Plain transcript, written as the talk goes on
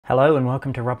Hello and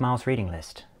welcome to Rob Miles' Reading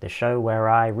List, the show where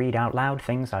I read out loud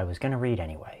things I was going to read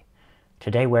anyway.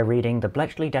 Today we're reading the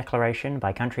Bletchley Declaration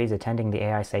by countries attending the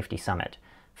AI Safety Summit,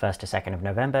 1st to 2nd of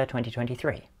November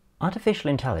 2023. Artificial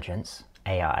intelligence,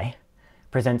 AI,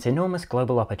 presents enormous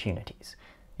global opportunities.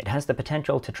 It has the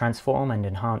potential to transform and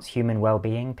enhance human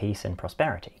well-being, peace and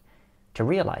prosperity. To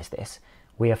realize this,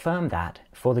 we affirm that,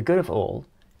 for the good of all,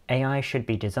 AI should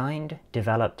be designed,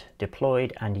 developed,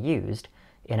 deployed and used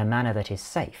in a manner that is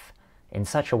safe, in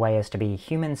such a way as to be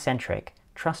human-centric,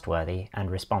 trustworthy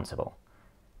and responsible.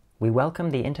 We welcome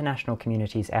the international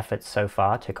community's efforts so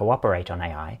far to cooperate on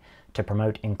AI, to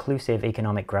promote inclusive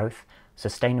economic growth,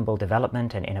 sustainable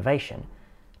development and innovation,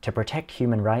 to protect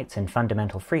human rights and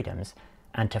fundamental freedoms,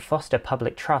 and to foster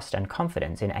public trust and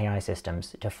confidence in AI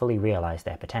systems to fully realize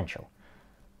their potential.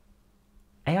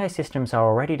 AI systems are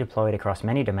already deployed across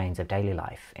many domains of daily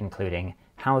life, including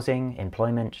housing,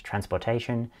 employment,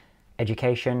 transportation,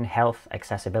 education, health,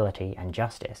 accessibility, and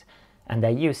justice, and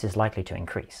their use is likely to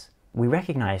increase. We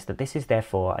recognize that this is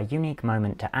therefore a unique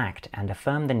moment to act and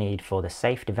affirm the need for the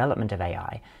safe development of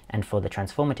AI and for the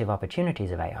transformative opportunities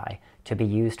of AI to be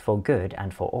used for good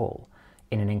and for all,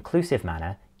 in an inclusive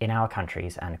manner in our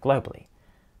countries and globally.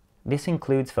 This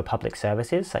includes for public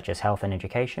services such as health and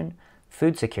education,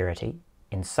 food security,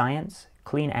 in science,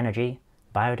 clean energy,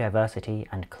 biodiversity,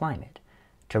 and climate,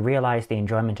 to realize the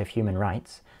enjoyment of human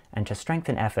rights, and to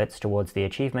strengthen efforts towards the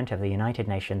achievement of the United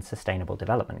Nations Sustainable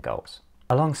Development Goals.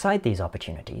 Alongside these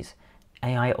opportunities,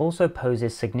 AI also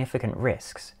poses significant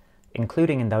risks,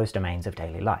 including in those domains of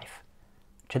daily life.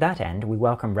 To that end, we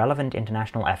welcome relevant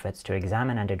international efforts to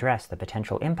examine and address the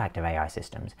potential impact of AI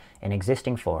systems in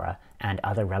existing fora and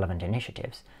other relevant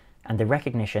initiatives, and the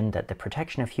recognition that the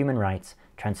protection of human rights,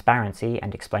 transparency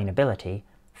and explainability,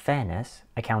 fairness,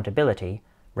 accountability,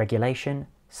 regulation,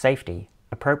 safety,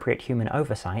 appropriate human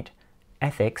oversight,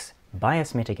 ethics,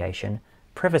 bias mitigation,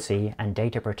 privacy and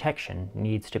data protection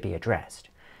needs to be addressed.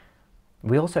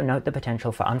 We also note the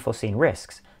potential for unforeseen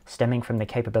risks stemming from the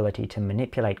capability to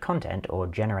manipulate content or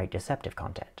generate deceptive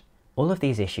content. All of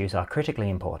these issues are critically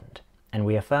important, and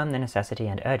we affirm the necessity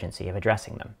and urgency of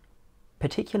addressing them.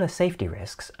 Particular safety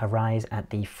risks arise at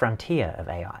the frontier of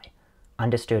AI,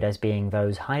 understood as being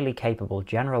those highly capable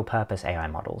general-purpose AI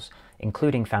models,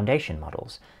 including foundation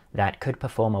models, that could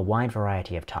perform a wide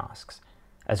variety of tasks,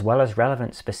 as well as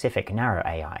relevant specific narrow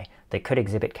AI that could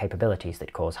exhibit capabilities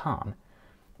that cause harm,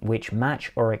 which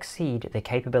match or exceed the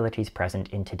capabilities present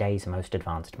in today's most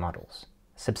advanced models.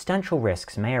 Substantial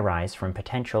risks may arise from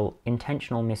potential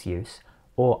intentional misuse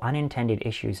or unintended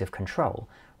issues of control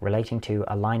relating to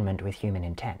alignment with human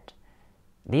intent.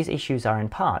 These issues are in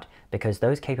part because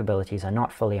those capabilities are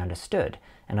not fully understood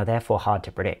and are therefore hard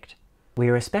to predict. We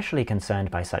are especially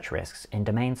concerned by such risks in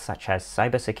domains such as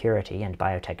cybersecurity and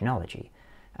biotechnology,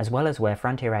 as well as where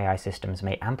frontier AI systems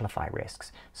may amplify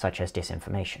risks, such as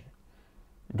disinformation.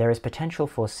 There is potential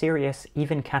for serious,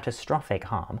 even catastrophic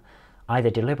harm, either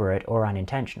deliberate or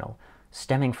unintentional,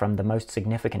 stemming from the most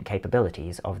significant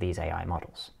capabilities of these AI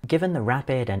models. Given the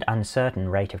rapid and uncertain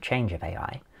rate of change of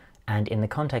AI, and in the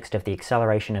context of the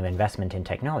acceleration of investment in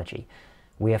technology,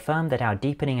 we affirm that our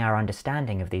deepening our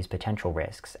understanding of these potential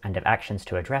risks and of actions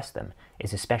to address them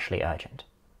is especially urgent.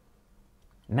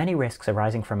 Many risks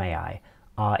arising from AI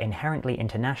are inherently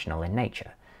international in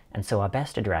nature, and so are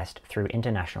best addressed through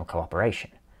international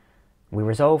cooperation. We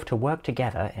resolve to work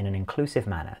together in an inclusive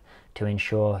manner to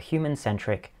ensure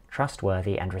human-centric,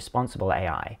 trustworthy and responsible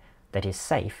AI that is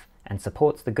safe and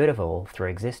supports the good of all through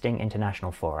existing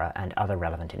international fora and other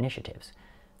relevant initiatives,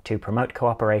 to promote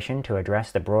cooperation to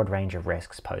address the broad range of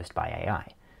risks posed by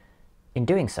AI. In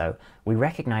doing so, we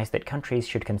recognize that countries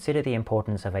should consider the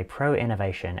importance of a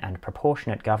pro-innovation and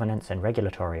proportionate governance and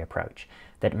regulatory approach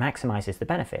that maximizes the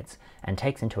benefits and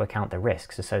takes into account the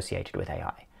risks associated with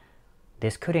AI.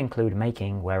 This could include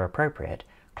making, where appropriate,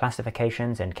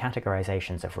 classifications and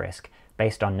categorizations of risk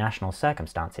based on national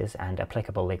circumstances and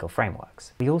applicable legal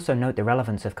frameworks. We also note the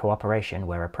relevance of cooperation,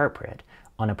 where appropriate,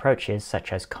 on approaches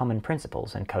such as common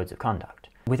principles and codes of conduct.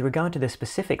 With regard to the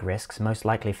specific risks most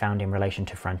likely found in relation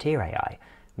to frontier AI,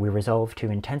 we resolve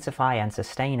to intensify and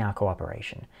sustain our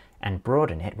cooperation and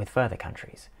broaden it with further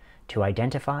countries, to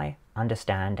identify,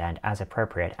 understand, and as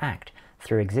appropriate act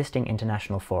through existing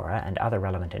international fora and other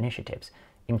relevant initiatives,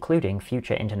 including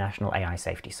future international AI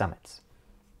safety summits.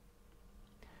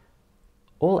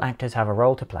 All actors have a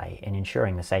role to play in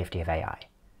ensuring the safety of AI.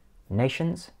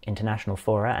 Nations, international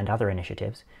fora and other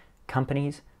initiatives,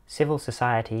 companies, civil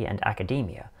society and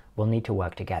academia will need to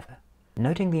work together.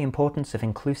 Noting the importance of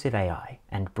inclusive AI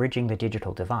and bridging the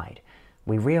digital divide,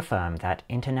 we reaffirm that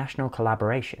international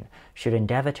collaboration should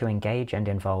endeavour to engage and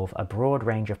involve a broad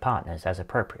range of partners as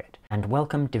appropriate, and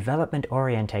welcome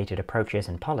development-orientated approaches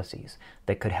and policies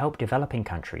that could help developing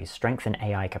countries strengthen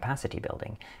AI capacity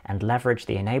building and leverage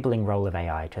the enabling role of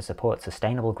AI to support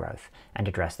sustainable growth and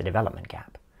address the development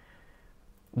gap.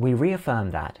 We reaffirm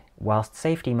that, whilst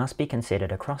safety must be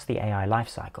considered across the AI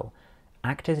lifecycle,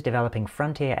 actors developing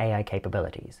frontier AI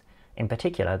capabilities, in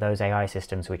particular those AI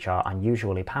systems which are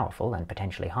unusually powerful and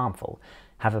potentially harmful,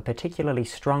 have a particularly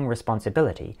strong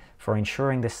responsibility for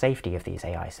ensuring the safety of these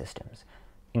AI systems,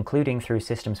 including through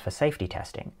systems for safety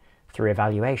testing, through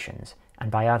evaluations, and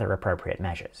by other appropriate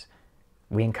measures.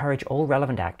 We encourage all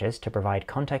relevant actors to provide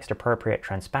context-appropriate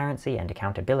transparency and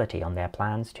accountability on their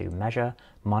plans to measure,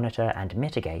 monitor, and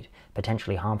mitigate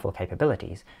potentially harmful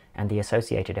capabilities and the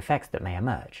associated effects that may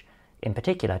emerge, in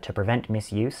particular to prevent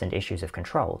misuse and issues of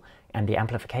control and the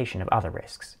amplification of other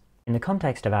risks. In the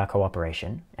context of our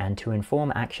cooperation, and to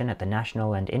inform action at the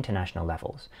national and international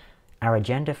levels, our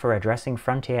agenda for addressing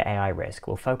frontier AI risk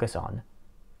will focus on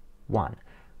 1.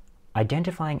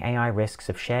 Identifying AI risks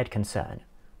of shared concern,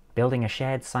 building a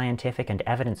shared scientific and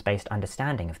evidence-based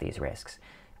understanding of these risks,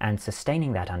 and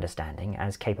sustaining that understanding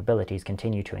as capabilities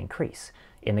continue to increase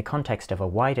in the context of a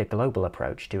wider global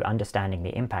approach to understanding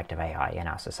the impact of AI in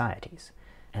our societies.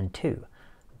 And 2,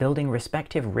 building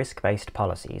respective risk-based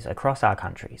policies across our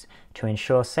countries to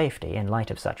ensure safety in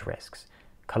light of such risks,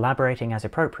 collaborating as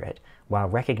appropriate while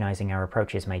recognizing our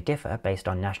approaches may differ based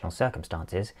on national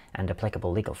circumstances and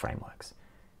applicable legal frameworks.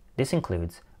 This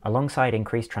includes, alongside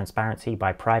increased transparency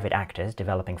by private actors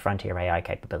developing frontier AI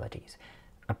capabilities,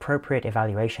 appropriate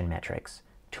evaluation metrics,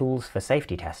 tools for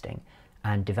safety testing,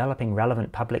 and developing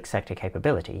relevant public sector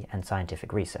capability and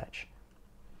scientific research.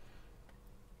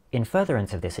 In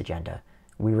furtherance of this agenda,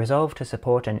 we resolve to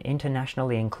support an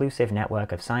internationally inclusive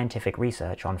network of scientific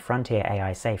research on frontier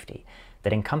AI safety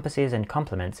that encompasses and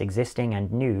complements existing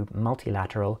and new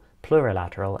multilateral,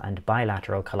 plurilateral, and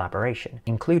bilateral collaboration,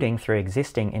 including through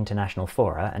existing international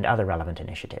fora and other relevant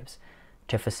initiatives,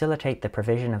 to facilitate the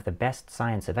provision of the best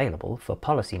science available for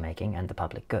policymaking and the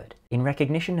public good. In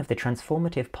recognition of the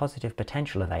transformative positive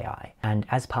potential of AI, and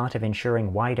as part of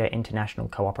ensuring wider international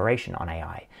cooperation on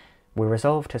AI, we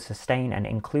resolve to sustain an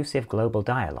inclusive global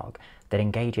dialogue that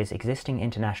engages existing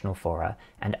international fora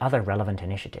and other relevant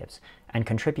initiatives, and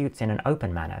contributes in an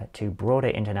open manner to broader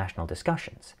international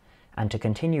discussions, and to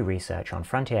continue research on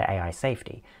frontier AI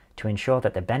safety to ensure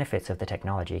that the benefits of the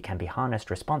technology can be harnessed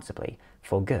responsibly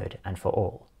for good and for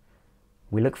all.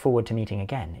 We look forward to meeting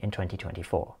again in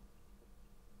 2024.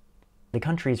 The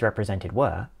countries represented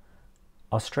were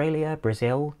Australia,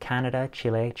 Brazil, Canada,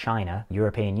 Chile, China,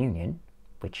 European Union,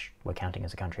 which we're counting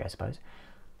as a country, I suppose,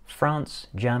 France,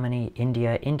 Germany,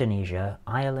 India, Indonesia,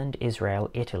 Ireland,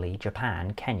 Israel, Italy,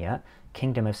 Japan, Kenya,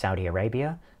 Kingdom of Saudi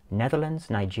Arabia, Netherlands,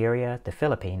 Nigeria, the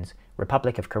Philippines,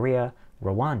 Republic of Korea,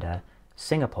 Rwanda,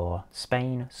 Singapore,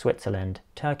 Spain, Switzerland,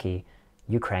 Turkey,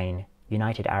 Ukraine,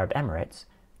 United Arab Emirates,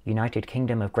 United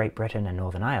Kingdom of Great Britain and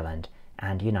Northern Ireland,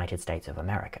 and United States of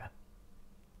America.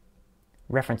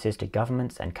 References to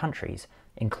governments and countries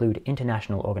include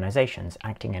international organizations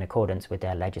acting in accordance with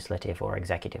their legislative or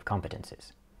executive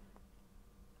competences.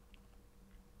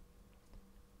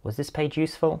 Was this page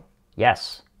useful?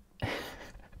 Yes.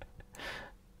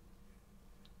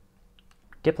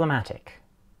 Diplomatic.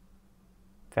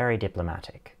 Very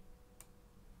diplomatic.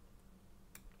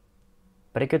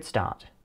 But a good start.